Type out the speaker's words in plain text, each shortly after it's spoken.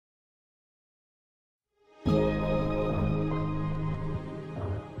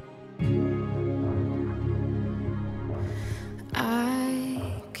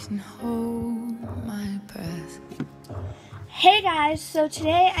Hey guys, so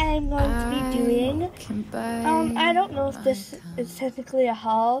today I'm going to be doing, I don't know if this is technically a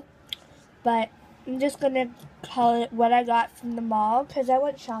haul, but I'm just going to call it what I got from the mall because I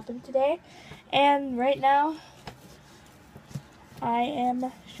went shopping today, and right now I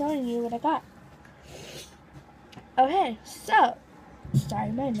am showing you what I got. Okay, so,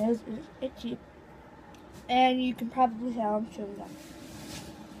 sorry, my nose is itchy, and you can probably tell I'm chewing gum.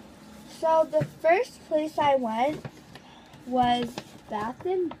 So the first place I went was Bath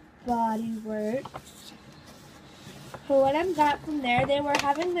and Body Works. So what I got from there, they were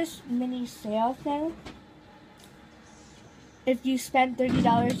having this mini sale thing. If you spend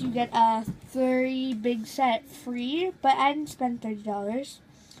 $30, you get a 3 big set free, but I didn't spend $30.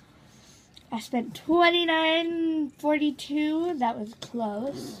 I spent $29.42. That was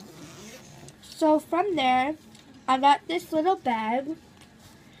close. So from there, I got this little bag,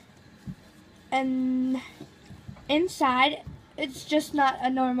 and inside, it's just not a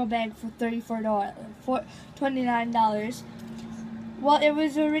normal bag for $29. Well, it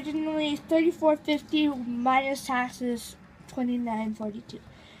was originally $34.50 minus taxes, $29.42.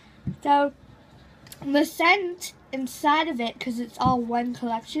 So the scent inside of it, because it's all one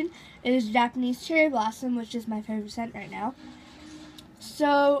collection, is Japanese Cherry Blossom, which is my favorite scent right now.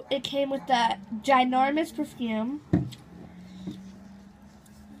 So it came with the ginormous perfume,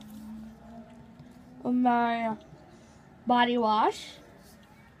 my body wash,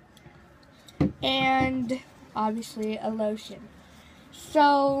 and obviously a lotion.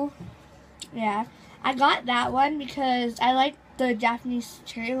 So yeah, I got that one because I like the Japanese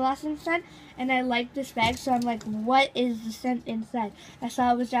Cherry Blossom scent, and I like this bag, so I'm like, what is the scent inside? I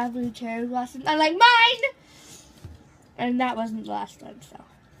saw it was Japanese Cherry Blossom. I'm like, mine! And that wasn't the last one, so.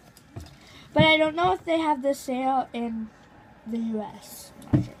 But I don't know if they have this sale in the U.S.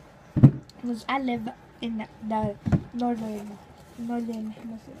 I'm not sure. Because I live in the northern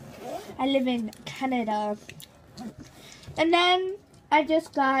hemisphere. I live in Canada. And then I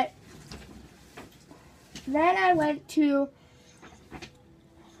just got, then I went to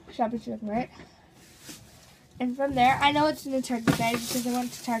Shopping Mart. And from there, I know it's in a Target bag because I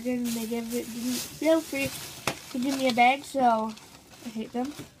went to Target and they feel free to give me a bag, so I hate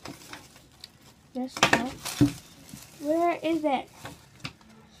them. Yes, no. Where is it?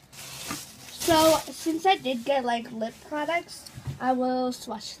 So, since I did get like lip products, I will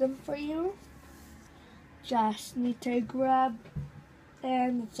swatch them for you. Just need to grab,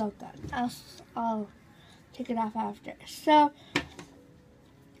 and it's all done. I'll take it off after. So,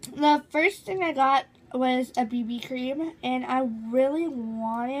 the first thing I got was a BB cream, and I really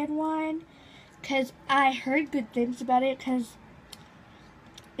wanted one because I heard good things about it because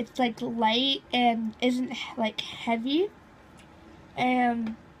it's like light and isn't like heavy,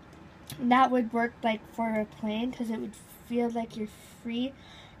 and that would work like for a plane because it would feel like you're free.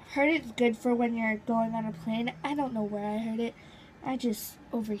 I've heard it's good for when you're going on a plane. I don't know where I heard it. I just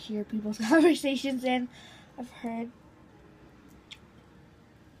overhear people's conversations, and I've heard.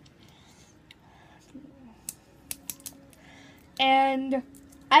 And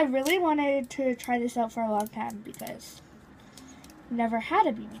I really wanted to try this out for a long time because I've never had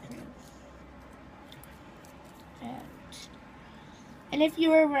a BB cream. And if you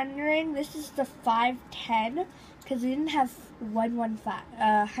were wondering, this is the 510 because they didn't have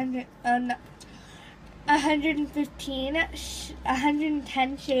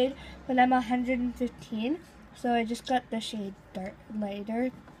 110 shade when I'm 115. So I just got the shade lighter.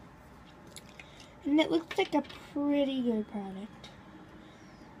 And it looks like a pretty good product.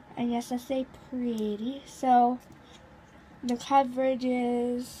 And yes, I say pretty. So the coverage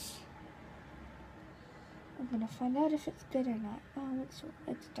is, I'm gonna find out if it's good or not. Oh,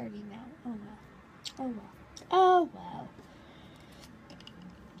 it's dirty now. Oh well. Oh well. Oh well.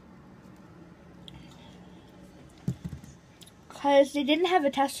 Because they didn't have a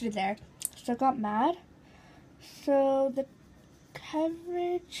tester there, so I got mad. So the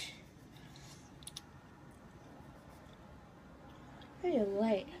coverage, very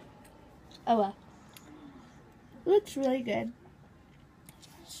light. Oh well. It looks really good.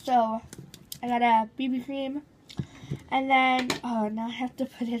 So I got a BB cream, and then, oh, now I have to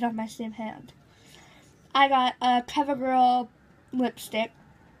put it on my same hand. I got a CoverGirl lipstick,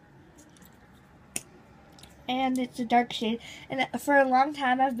 and it's a dark shade. And for a long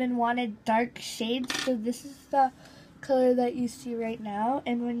time, I've been wanted dark shades, so this is the color that you see right now.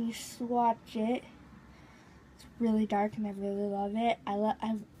 And when you swatch it, it's really dark, and I really love it. I've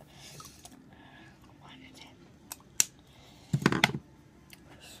wanted it.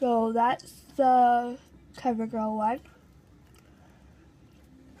 So that's the CoverGirl one.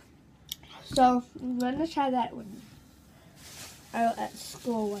 So I'm going to try that one. out at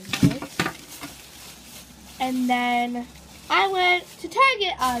school one day. And then I went to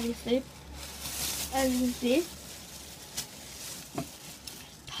Target, obviously. As you can see.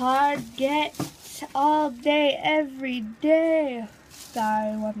 Target all day, every day.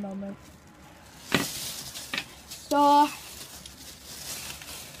 Sorry, one moment. So,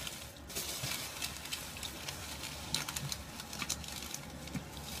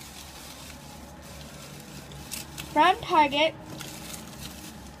 from Target,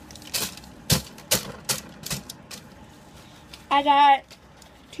 I got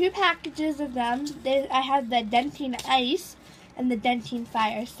 2 packages of them. I have the Dentyne Ice and the Dentyne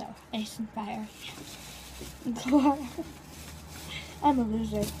Fire, so ice and fire. I'm a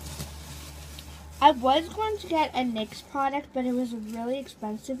loser. I was going to get a NYX product, but it was really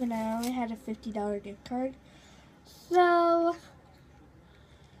expensive and I only had a $50 gift card. So,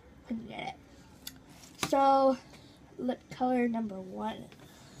 couldn't get it. So, lip color number 1.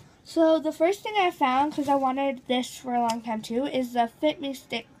 So, the first thing I found, because I wanted this for a long time too, is the Fit Me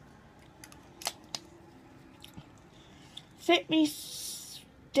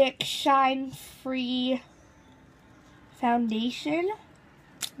Stick Shine Free Foundation.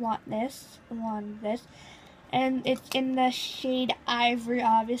 Want this, and it's in the shade Ivory,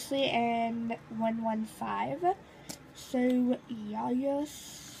 obviously, and 115. So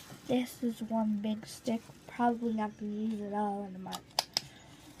yes, this is one big stick. Probably not gonna use it all in a month.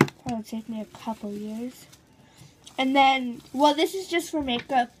 Probably take me a couple years. And then, well, this is just for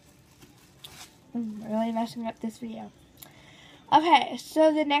makeup. I'm really messing up this video. Okay,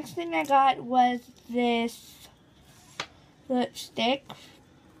 so the next thing I got was this lipstick.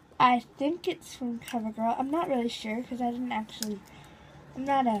 I think it's from CoverGirl. I'm not really sure because I'm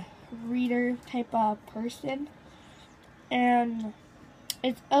not a reader type of person. And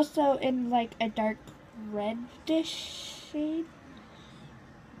it's also in like a dark reddish shade.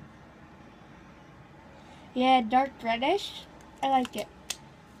 Yeah, dark reddish. I like it.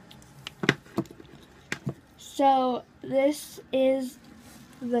 So this is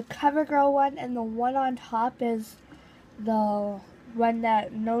the CoverGirl one, and the one on top is the one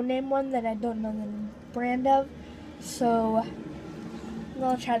that no-name one that I don't know the brand of. So I'm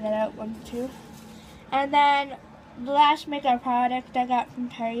gonna try that out one too. And then the last makeup product I got from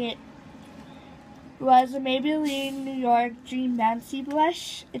Target was the Maybelline New York Dream Bouncy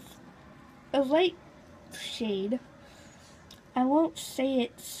Blush. It's a light shade. I won't say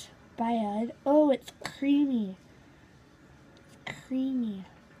it's bad. Oh, it's creamy. It's creamy.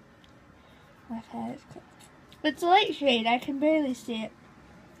 Okay. It's a light shade. I can barely see it.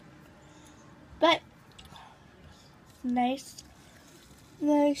 But nice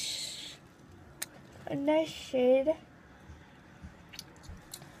shade.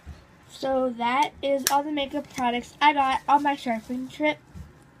 So that is all the makeup products I got on my shopping trip.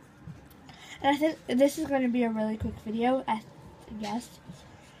 And I think this is going to be a really quick video, I guess.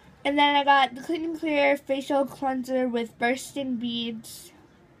 And then I got the Clean and Clear Facial Cleanser with Bursting Beads.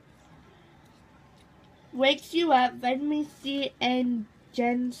 Wakes You Up, Vitamin C and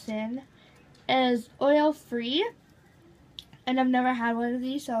ginseng. Is oil free. And I've never had one of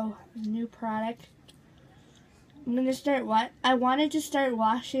these, so new product. I'm going to start I wanted to start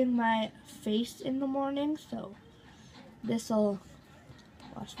washing my face in the morning, so this will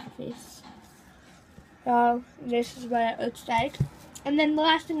wash my face. This is what it looks like. And then the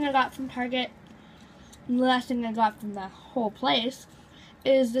last thing I got from Target, and the last thing I got from the whole place,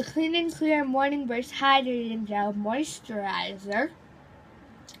 is the Clean and Clear Morning Burst Hydrating Gel Moisturizer.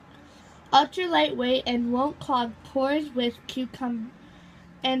 Ultra lightweight and won't clog pores with cucumber,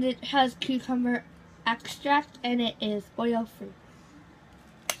 and it has cucumber extract, and it is oil free.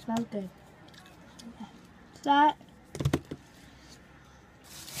 Smells good. That,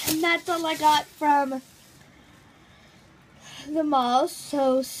 and that's all I got from the mall.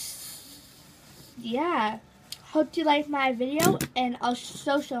 So yeah, hope you like my video, and our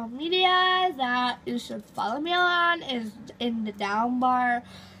social media that you should follow me on is in the down bar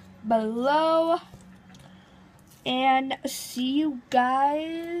below. And see you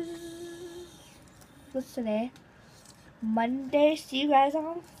guys, what's today? Monday. See you guys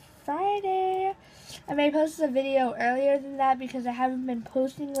on Friday. I may post a video earlier than that because I haven't been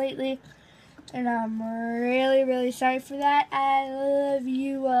posting lately, and I'm really, really sorry for that. I love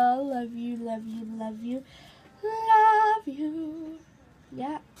you all. Love you, love you, love you, love you.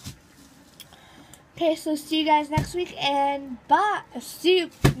 Yeah. Okay, so see you guys next week, and bye. See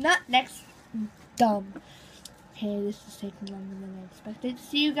you, not next, dumb. Okay, this is taking longer than I expected.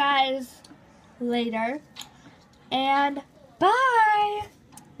 See you guys later, and bye.